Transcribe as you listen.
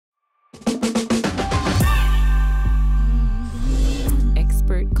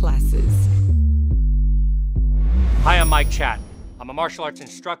Mike Chat. I'm a martial arts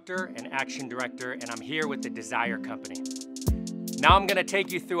instructor and action director, and I'm here with the Desire Company. Now I'm gonna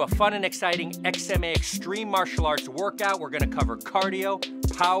take you through a fun and exciting XMA Extreme Martial Arts workout. We're gonna cover cardio,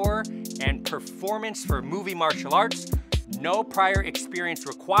 power, and performance for movie martial arts. No prior experience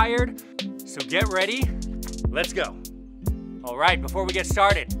required, so get ready, let's go. All right, before we get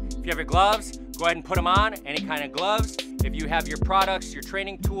started, if you have your gloves, go ahead and put them on, any kind of gloves. If you have your products, your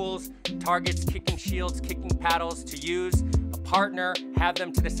training tools, targets, kicking shields, kicking paddles to use, a partner, have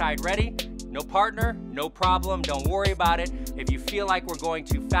them to the side ready. No partner, no problem, don't worry about it. If you feel like we're going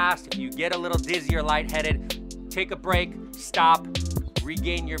too fast, if you get a little dizzy or lightheaded, take a break, stop,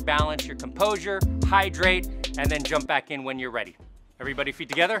 regain your balance, your composure, hydrate, and then jump back in when you're ready. Everybody feet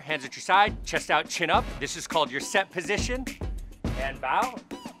together, hands at your side, chest out, chin up. This is called your set position. And bow.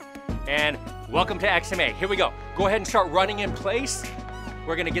 And welcome to XMA. Here we go. Go ahead and start running in place.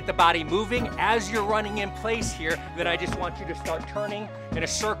 We're gonna get the body moving. As you're running in place here, then I just want you to start turning in a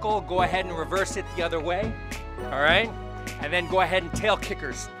circle. Go ahead and reverse it the other way. All right? And then go ahead and tail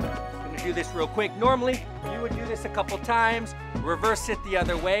kickers. I'm gonna do this real quick. Normally, you would do this a couple times, reverse it the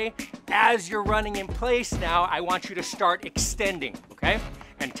other way. As you're running in place now, I want you to start extending, okay?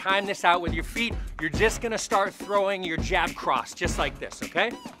 And time this out with your feet. You're just gonna start throwing your jab cross, just like this,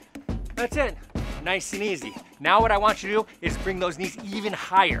 okay? That's it, nice and easy. Now what I want you to do is bring those knees even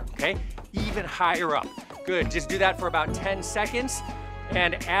higher, okay? Even higher up. Good, just do that for about 10 seconds.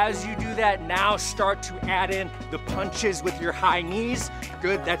 And as you do that, now start to add in the punches with your high knees.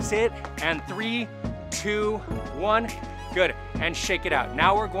 Good, that's it. And 3, 2, 1, good. And shake it out.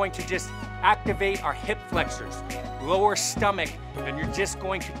 Now we're going to just activate our hip flexors, lower stomach, and you're just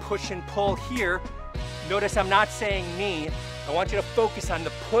going to push and pull here. Notice I'm not saying knee. I want you to focus on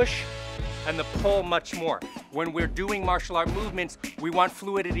the push and the pull much more. When we're doing martial art movements, we want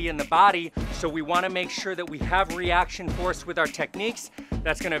fluidity in the body, so we want to make sure that we have reaction force with our techniques.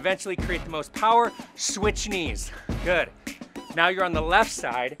 That's going to eventually create the most power. Switch knees. Good. Now you're on the left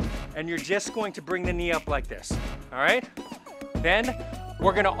side, and you're just going to bring the knee up like this. All right? Then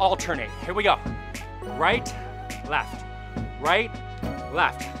we're going to alternate. Here we go. Right, left. Right,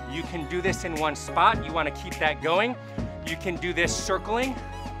 left. You can do this in one spot. You want to keep that going. You can do this circling,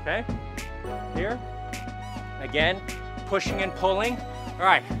 okay? Here, again, pushing and pulling. All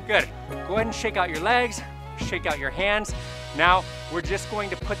right, good. Go ahead and shake out your legs, shake out your hands. Now, we're just going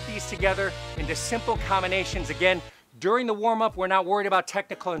to put these together into simple combinations. Again, during the warm-up, we're not worried about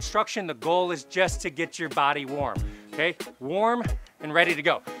technical instruction. The goal is just to get your body warm, okay? Warm and ready to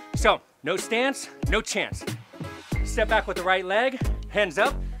go. So, no stance, no chance. Step back with the right leg, hands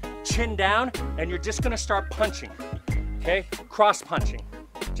up, chin down, and you're just gonna start punching, okay? Cross punching,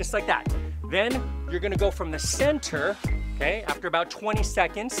 just like that. Then you're gonna go from the center, okay, after about 20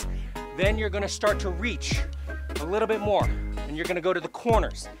 seconds, then you're gonna start to reach a little bit more, and you're gonna go to the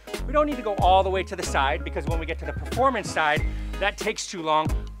corners. We don't need to go all the way to the side, because when we get to the performance side, that takes too long.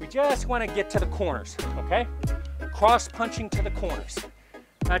 We just wanna get to the corners, okay? Cross punching to the corners.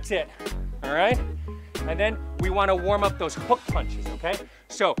 That's it, all right? And then we wanna warm up those hook punches, okay?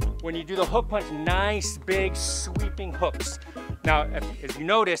 So when you do the hook punch, nice big sweeping hooks. Now, as you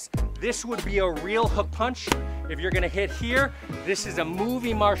notice, this would be a real hook punch. If you're gonna hit here, this is a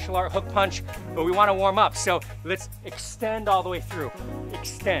movie martial art hook punch, but we wanna warm up. So let's extend all the way through.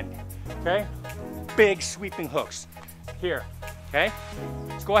 Extend, okay? Big sweeping hooks here, okay?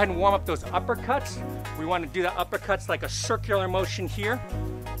 Let's go ahead and warm up those uppercuts. We wanna do the uppercuts like a circular motion here,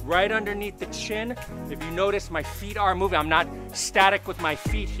 right underneath the chin. If you notice, my feet are moving. I'm not static with my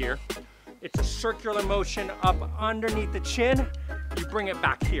feet here. It's a circular motion up underneath the chin. You bring it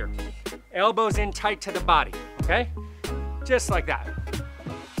back here. Elbows in tight to the body, okay? Just like that.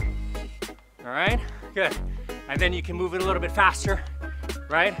 All right, good. And then you can move it a little bit faster,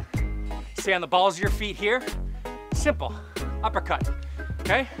 right? Stay on the balls of your feet here. Simple, uppercut,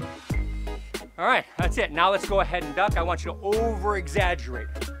 okay? All right, that's it. Now let's go ahead and duck. I want you to over-exaggerate.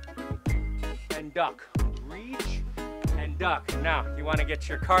 And duck, reach and duck. Now, you wanna get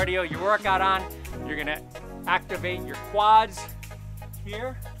your cardio, your workout on. You're gonna activate your quads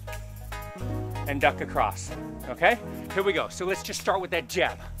here and duck across, okay? Here we go. So let's just start with that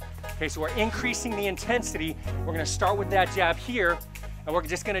jab. Okay, so we're increasing the intensity. We're gonna start with that jab here, and we're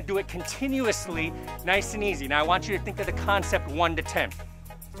just gonna do it continuously, nice and easy. Now, I want you to think of the concept 1 to 10.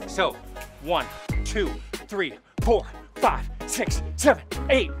 So, 1, 2, 3, 4, 5, 6, 7,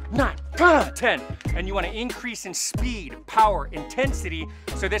 8, 9, 10. And you want to increase in speed, power, intensity,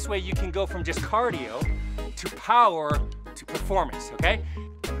 so this way you can go from just cardio to power to performance, okay?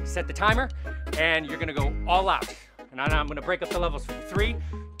 Set the timer, and you're gonna go all out. And I'm gonna break up the levels for you. 3,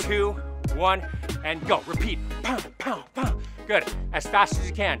 2, 1, and go. Repeat. Pound, pound, pound. Good. As fast as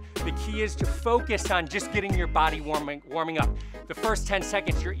you can. The key is to focus on just getting your body warming up. The first 10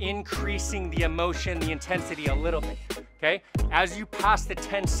 seconds, you're increasing the emotion, the intensity a little bit, okay? As you pass the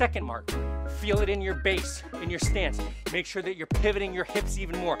 10-second mark, feel it in your base, in your stance. Make sure that you're pivoting your hips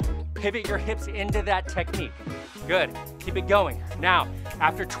even more. Pivot your hips into that technique. Good. Keep it going. Now,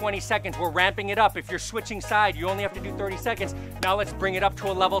 after 20 seconds, we're ramping it up. If you're switching side, you only have to do 30 seconds. Now let's bring it up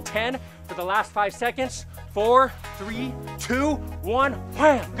to a level 10 for the last 5 seconds. 4, 3, 2, 1,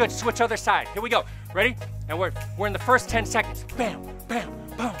 wham. Good. Switch other side. Here we go. Ready? And we're in the first 10 seconds. Bam, bam,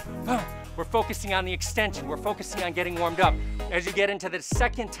 bam, bam. We're focusing on the extension. We're focusing on getting warmed up. As you get into the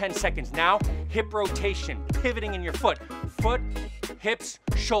second 10 seconds, now hip rotation, pivoting in your foot. Foot, hips,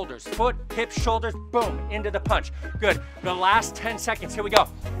 shoulders. Foot, hips, shoulders, boom, into the punch. Good. The last 10 seconds, here we go.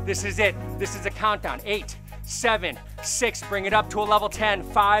 This is it. This is a countdown. 8, 7, 6, bring it up to a level 10.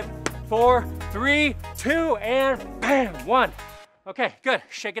 5, 4, 3, 2, and bam, 1. Okay, good.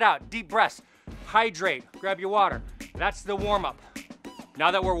 Shake it out. Deep breaths. Hydrate. Grab your water. That's the warm-up. Now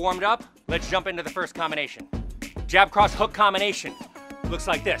that we're warmed up, let's jump into the first combination. Jab, cross, hook combination. Looks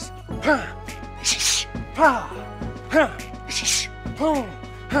like this.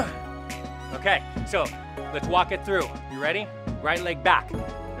 Okay, so let's walk it through. You ready? Right leg back.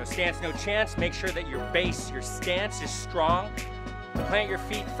 No stance, no chance. Make sure that your base, your stance is strong. Plant your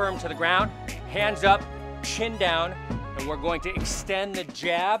feet firm to the ground. Hands up, chin down. And we're going to extend the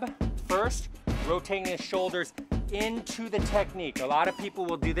jab first, rotating the shoulders into the technique. A lot of people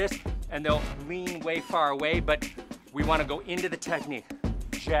will do this and they'll lean way far away, but we want to go into the technique.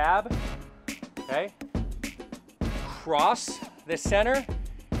 Jab, okay? Cross the center,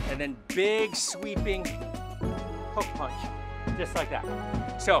 and then big sweeping hook punch, just like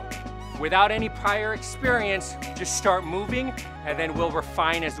that. So, without any prior experience, just start moving, and then we'll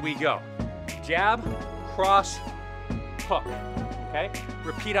refine as we go. Jab, cross, hook, okay?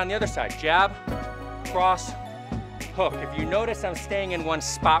 Repeat on the other side. Jab, cross, hook. If you notice, I'm staying in one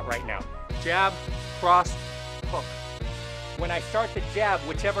spot right now. Jab, cross, hook. When I start the jab,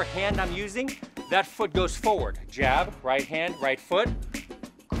 whichever hand I'm using, that foot goes forward. Jab, right hand, right foot,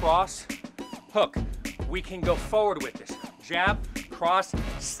 cross, hook. We can go forward with this. Jab, cross,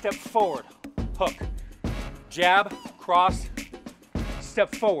 step forward, hook. Jab, cross,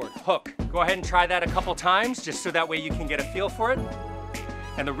 step forward, hook. Go ahead and try that a couple times, just so that way you can get a feel for it.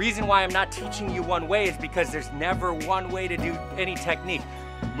 And the reason why I'm not teaching you one way is because there's never one way to do any technique.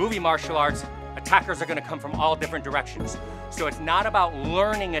 Movie martial arts, attackers are gonna come from all different directions. So it's not about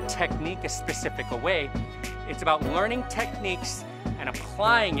learning a technique a specific way. It's about learning techniques and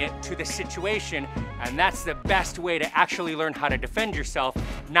applying it to the situation. And that's the best way to actually learn how to defend yourself,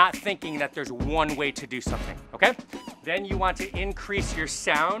 not thinking that there's one way to do something, okay? Then you want to increase your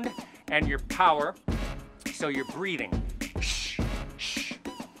sound and your power. So you're breathing.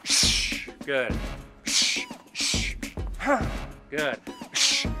 Good. Good.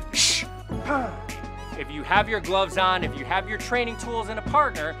 If you have your gloves on, if you have your training tools and a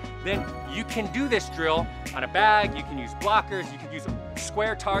partner, then you can do this drill on a bag. You can use blockers, you can use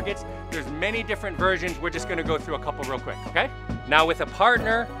square targets. There's many different versions. We're just gonna go through a couple real quick, okay? Now with a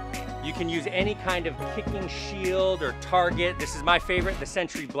partner, you can use any kind of kicking shield or target. This is my favorite, the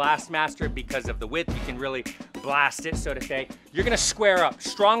Century Blastmaster, because of the width. You can really blast it, so to say. You're gonna square up,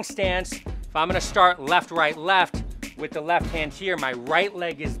 strong stance. If I'm gonna start left, right, left, with the left hand here, my right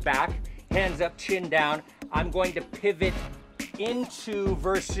leg is back, hands up, chin down. I'm going to pivot into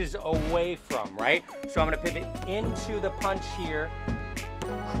versus away from, right? So I'm gonna pivot into the punch here,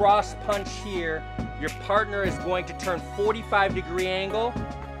 cross punch here. Your partner is going to turn 45-degree angle,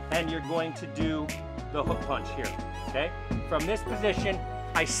 and you're going to do the hook punch here, okay? From this position,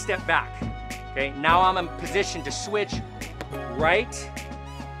 I step back, okay? Now I'm in position to switch right,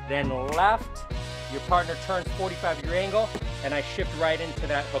 then left. Your partner turns 45-degree angle, and I shift right into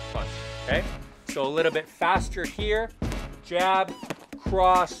that hook punch, okay? So a little bit faster here, jab,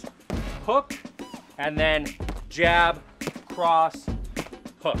 cross, hook, and then jab, cross,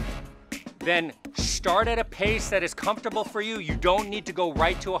 hook. Then start at a pace that is comfortable for you. You don't need to go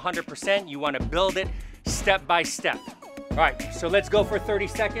right to 100%. You want to build it step by step. All right, so let's go for 30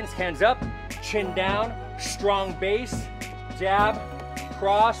 seconds. Hands up, chin down, strong base, jab,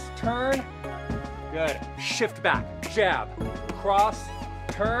 cross, turn. Good. Shift back, jab, cross,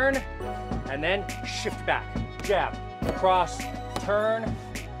 turn, and then shift back, jab, cross, turn.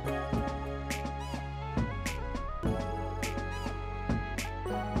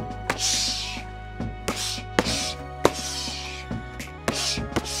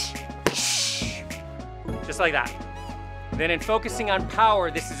 Just like that. Then in focusing on power,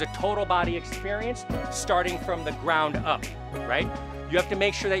 this is a total body experience starting from the ground up, right? You have to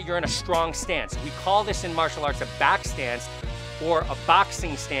make sure that you're in a strong stance. We call this in martial arts a back stance or a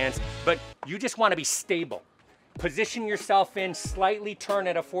boxing stance, but you just want to be stable. Position yourself in, slightly turn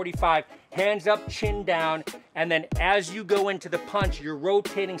at a 45, hands up, chin down, and then as you go into the punch, you're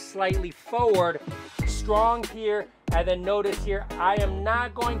rotating slightly forward, strong here, and then notice here, I am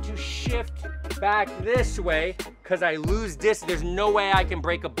not going to shift back this way because I lose this. There's no way I can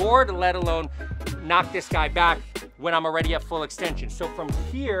break a board, let alone knock this guy back when I'm already at full extension. So from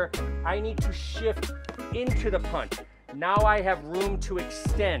here, I need to shift into the punch. Now I have room to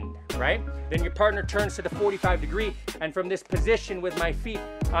extend, right? Then your partner turns to the 45 degree, and from this position with my feet,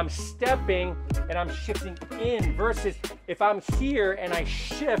 I'm stepping and I'm shifting in, versus if I'm here and I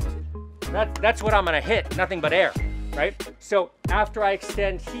shift, that's what I'm gonna hit, nothing but air, right? So after I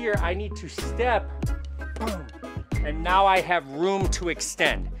extend here, I need to step, boom, and now I have room to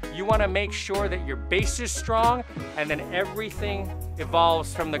extend. You wanna make sure that your base is strong and then everything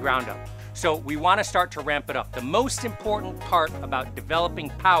evolves from the ground up. So we want to start to ramp it up. The most important part about developing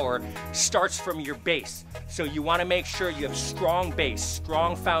power starts from your base. So you want to make sure you have strong base,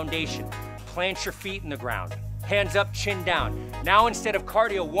 strong foundation. Plant your feet in the ground. Hands up, chin down. Now instead of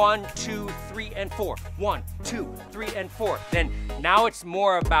cardio, 1, 2, 3, and 4. 1, 2, 3, and 4. Then now it's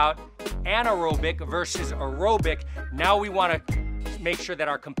more about anaerobic versus aerobic. Now we want to make sure that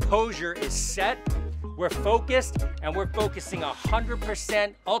our composure is set. We're focused, and we're focusing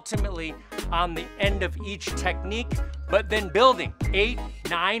 100% ultimately on the end of each technique, but then building 8,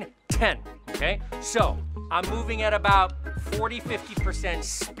 9, 10, okay? So I'm moving at about 40–50%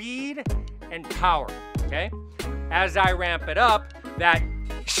 speed and power, okay? As I ramp it up, that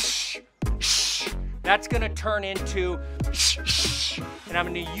that's gonna turn into and I'm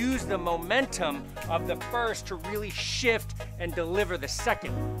gonna use the momentum of the first to really shift and deliver the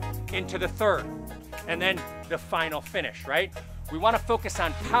second into the third, and then the final finish, right? We wanna focus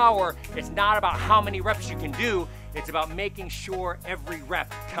on power. It's not about how many reps you can do, it's about making sure every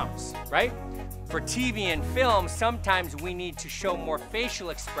rep counts, right? For TV and film, sometimes we need to show more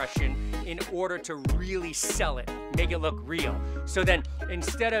facial expression in order to really sell it, make it look real. So then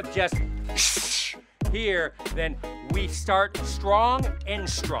instead of just here, then we start strong and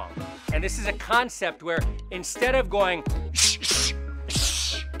strong. And this is a concept where instead of going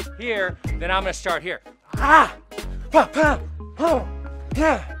here, then I'm gonna start here. Ah, pa, pa, oh,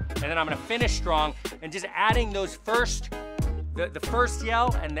 yeah. And then I'm gonna finish strong, and just adding those the first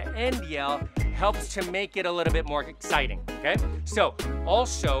yell and the end yell helps to make it a little bit more exciting, okay? So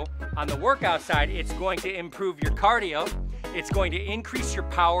also on the workout side, it's going to improve your cardio. It's going to increase your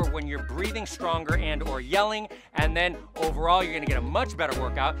power when you're breathing stronger and or yelling, and then overall you're gonna get a much better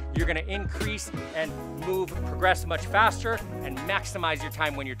workout. You're gonna increase and progress much faster and maximize your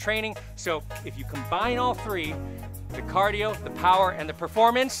time when you're training. So if you combine all three, the cardio, the power, and the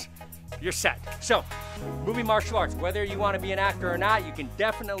performance, you're set. So moving martial arts, whether you want to be an actor or not, you can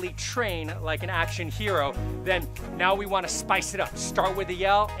definitely train like an action hero. Then now we want to spice it up. Start with a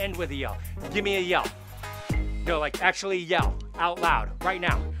yell, end with a yell. Give me a yell. No, like actually yell out loud right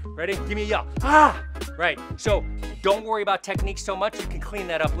now. Ready? Give me a yell. Ah! Right. So don't worry about technique so much. You can clean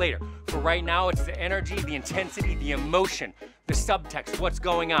that up later. For right now, it's the energy, the intensity, the emotion, the subtext, what's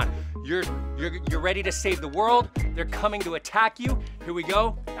going on. You're ready to save the world. They're coming to attack you. Here we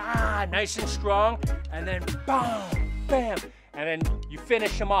go. Ah, nice and strong. And then boom, bam. And then you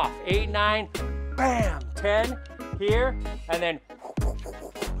finish them off. 8, 9, bam, 10 here. And then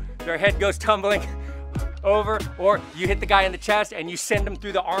their head goes tumbling over, or you hit the guy in the chest and you send him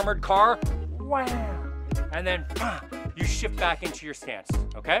through the armored car. Wham! And then you shift back into your stance,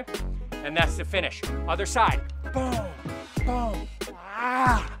 okay? And that's the finish. Other side. Boom, boom,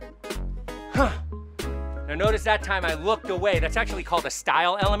 ah. Huh. Now notice that time I looked away. That's actually called a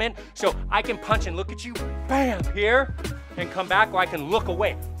style element. So I can punch and look at you, bam, here, and come back, or I can look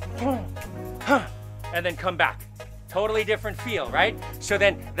away, boom, huh, and then come back. Totally different feel, right? So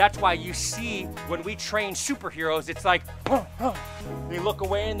then that's why you see when we train superheroes, it's like, they look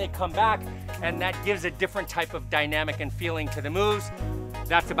away and they come back, and that gives a different type of dynamic and feeling to the moves.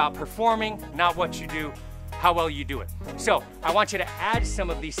 That's about performing, not what you do, how well you do it. So I want you to add some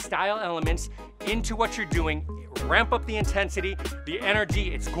of these style elements into what you're doing, ramp up the intensity, the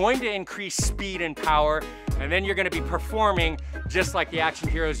energy. It's going to increase speed and power, and then you're gonna be performing just like the action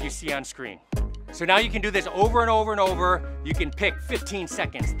heroes you see on screen. So now you can do this over and over and over. You can pick 15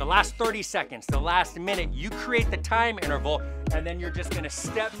 seconds, the last 30 seconds, the last minute. You create the time interval, and then you're just gonna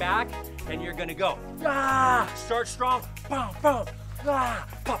step back and you're gonna go. Ah! Start strong, boom, boom. ah,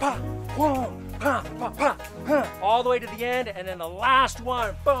 pa, pa, boom, pa, pa, pa, huh, all the way to the end, and then the last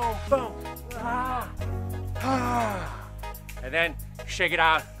one, boom, boom, ah, ah. And then shake it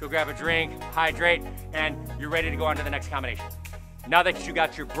out, go grab a drink, hydrate, and you're ready to go on to the next combination. Now that you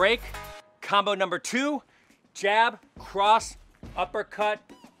got your break, combo number 2, jab, cross, uppercut,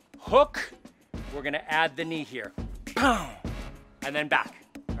 hook. We're gonna add the knee here, boom, and then back,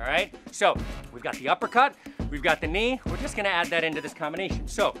 all right? So we've got the uppercut, we've got the knee, we're just gonna add that into this combination.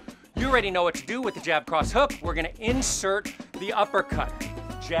 So you already know what to do with the jab, cross, hook. We're gonna insert the uppercut.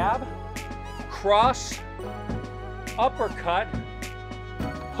 Jab, cross, uppercut,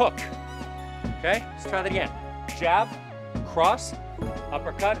 hook. Okay, let's try that again. Jab, cross,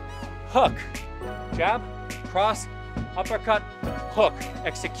 uppercut, hook. Jab, cross, uppercut, hook.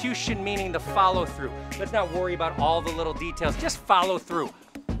 Execution meaning the follow through. Let's not worry about all the little details, just follow through.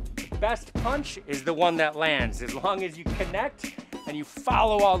 The best punch is the one that lands, as long as you connect and you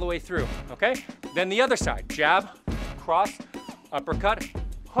follow all the way through, okay? Then the other side, jab, cross, uppercut,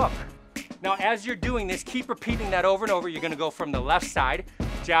 hook. Now, as you're doing this, keep repeating that over and over. You're gonna go from the left side,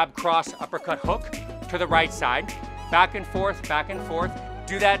 jab, cross, uppercut, hook, to the right side, back and forth, back and forth.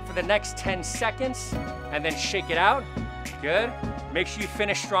 Do that for the next 10 seconds, and then shake it out. Good. Make sure you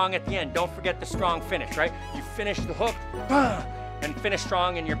finish strong at the end. Don't forget the strong finish, right? You finish the hook, and finish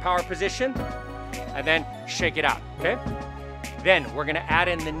strong in your power position, and then shake it out, okay? Then we're gonna add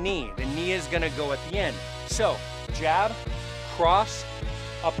in the knee. The knee is gonna go at the end. So, jab, cross,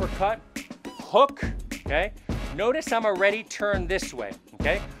 uppercut, hook, okay? Notice I'm already turned this way,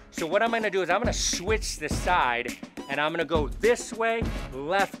 okay? So what I'm gonna do is I'm gonna switch the side and I'm gonna go this way,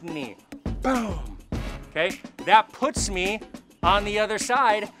 left knee, boom, okay? That puts me on the other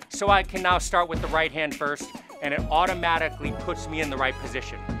side, so I can now start with the right hand first, and it automatically puts me in the right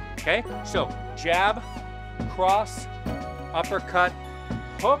position, okay? So jab, cross, uppercut,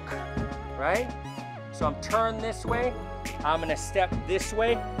 hook, right? So I'm turned this way, I'm gonna step this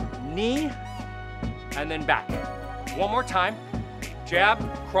way, knee, and then back. One more time, jab,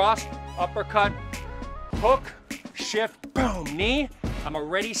 cross, uppercut, hook, shift, boom, knee. I'm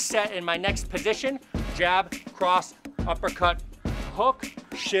already set in my next position. Jab, cross, uppercut, hook,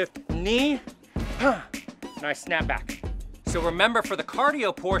 shift, knee. Now I snap back. So remember, for the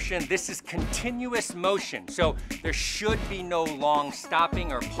cardio portion, this is continuous motion. So there should be no long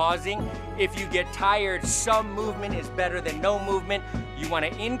stopping or pausing. If you get tired, some movement is better than no movement. You want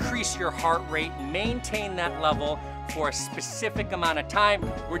to increase your heart rate, maintain that level for a specific amount of time.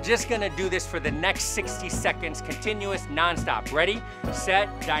 We're just gonna do this for the next 60 seconds, continuous, nonstop. Ready, set,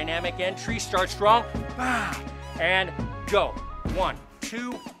 dynamic entry, start strong, and go. 1,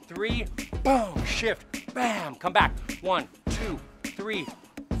 2, 3, boom, shift, bam, come back. 1, 2, 3,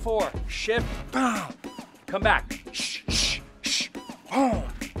 4, shift, boom, come back. Shh, shh, shh, boom,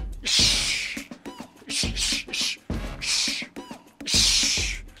 shh, shh, shh, shh, shh,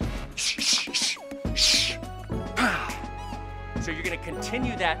 shh, shh, shh. So you're gonna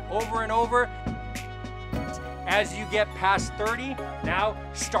continue that over and over. As you get past 30, now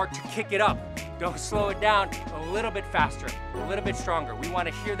start to kick it up. Don't slow it down, a little bit faster, a little bit stronger. We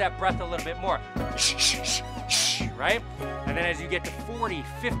wanna hear that breath a little bit more. Shh, shh, shh, shh, right? And then as you get to 40,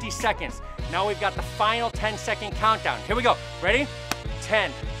 50 seconds, now we've got the final 10-second countdown. Here we go, ready?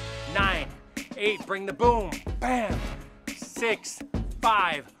 10, 9, 8, bring the boom, bam. 6,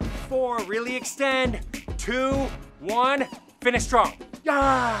 5, 4, really extend. 2, 1, finish strong.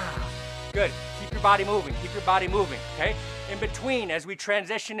 Yeah! Good, keep your body moving, okay? In between, as we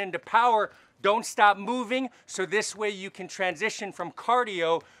transition into power, don't stop moving, so this way you can transition from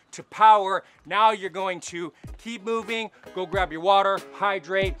cardio to power. Now you're going to keep moving, go grab your water,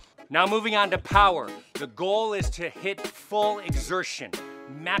 hydrate. Now moving on to power. The goal is to hit full exertion,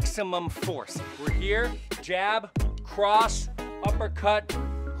 maximum force. We're here, jab, cross, uppercut,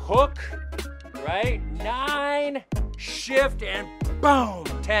 hook, right? 9, shift, and boom,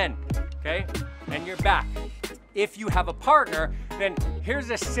 10, okay? And you're back. If you have a partner, then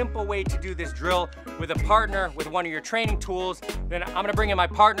here's a simple way to do this drill with a partner, with one of your training tools. Then I'm gonna bring in my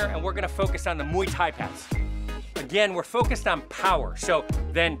partner and we're gonna focus on the Muay Thai pads. Again, we're focused on power. So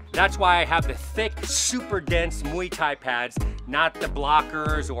then that's why I have the thick, super dense Muay Thai pads, not the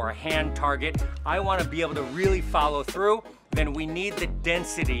blockers or a hand target. I wanna be able to really follow through. Then we need the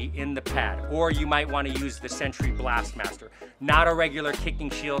density in the pad, or you might want to use the Century Blastmaster, not a regular kicking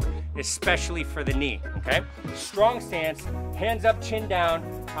shield, especially for the knee, okay? Strong stance, hands up, chin down.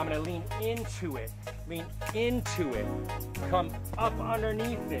 I'm gonna lean into it, come up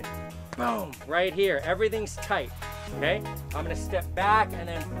underneath it, boom, right here. Everything's tight, okay? I'm gonna step back and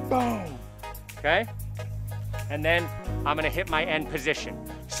then boom, okay? and then I'm gonna hit my end position.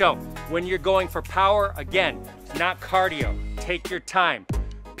 So when you're going for power, again, it's not cardio. Take your time,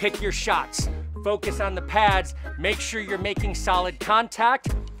 pick your shots, focus on the pads, make sure you're making solid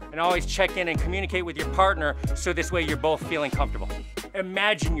contact, and always check in and communicate with your partner so this way you're both feeling comfortable.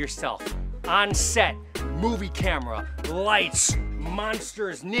 Imagine yourself on set, movie camera, lights,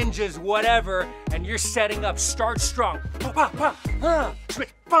 monsters, ninjas, whatever, and you're setting up. Start strong, switch,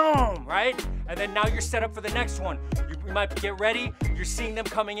 boom, right? And then now you're set up for the next one. You might get ready, you're seeing them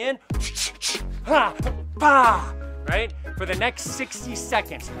coming in, right? For the next 60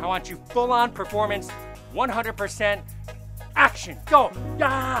 seconds, I want you full on performance, 100%, action, go,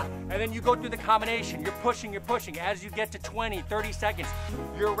 yeah! And then you go through the combination, you're pushing. As you get to 20, 30 seconds,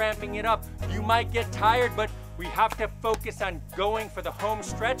 you're ramping it up. You might get tired, but we have to focus on going for the home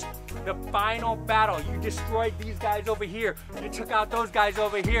stretch, the final battle. You destroyed these guys over here. You took out those guys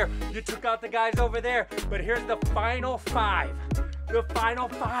over here. You took out the guys over there. But here's the final five. The final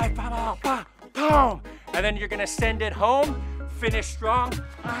five, boom. And then you're gonna send it home, finish strong,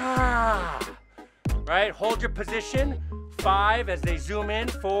 right? Hold your position. 5 as they zoom in,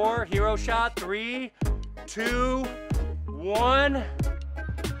 4, hero shot, 3, 2, 1.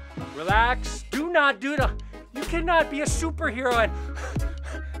 Relax, do not do the, you cannot be a superhero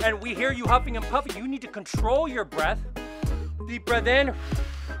and we hear you huffing and puffing. You need to control your breath. Deep breath in,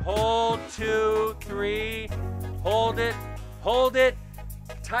 hold, 2, 3, hold it,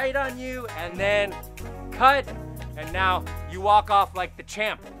 tight on you, and then cut. And now you walk off like the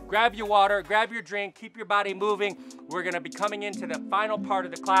champ. Grab your water, grab your drink, keep your body moving. We're gonna be coming into the final part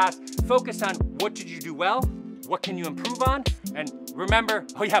of the class. Focus on what did you do well, what can you improve on, and remember,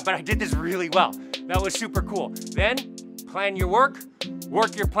 oh yeah, but I did this really well. That was super cool. Then plan your work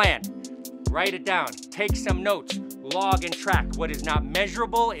your plan. Write it down, take some notes, log and track. What is not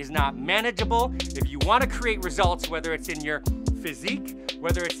measurable is not manageable. If you wanna create results, whether it's in your physique,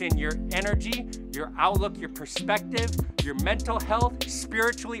 whether it's in your energy, your outlook, your perspective, your mental health,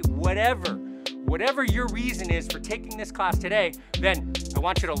 spiritually, whatever your reason is for taking this class today, then I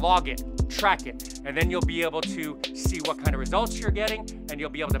want you to log it, track it, and then you'll be able to see what kind of results you're getting, and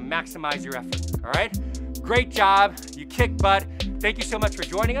you'll be able to maximize your effort, all right? Great job, you kick butt. Thank you so much for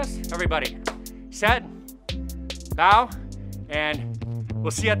joining us. Everybody, set, bow, and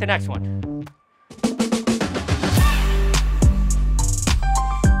we'll see you at the next one.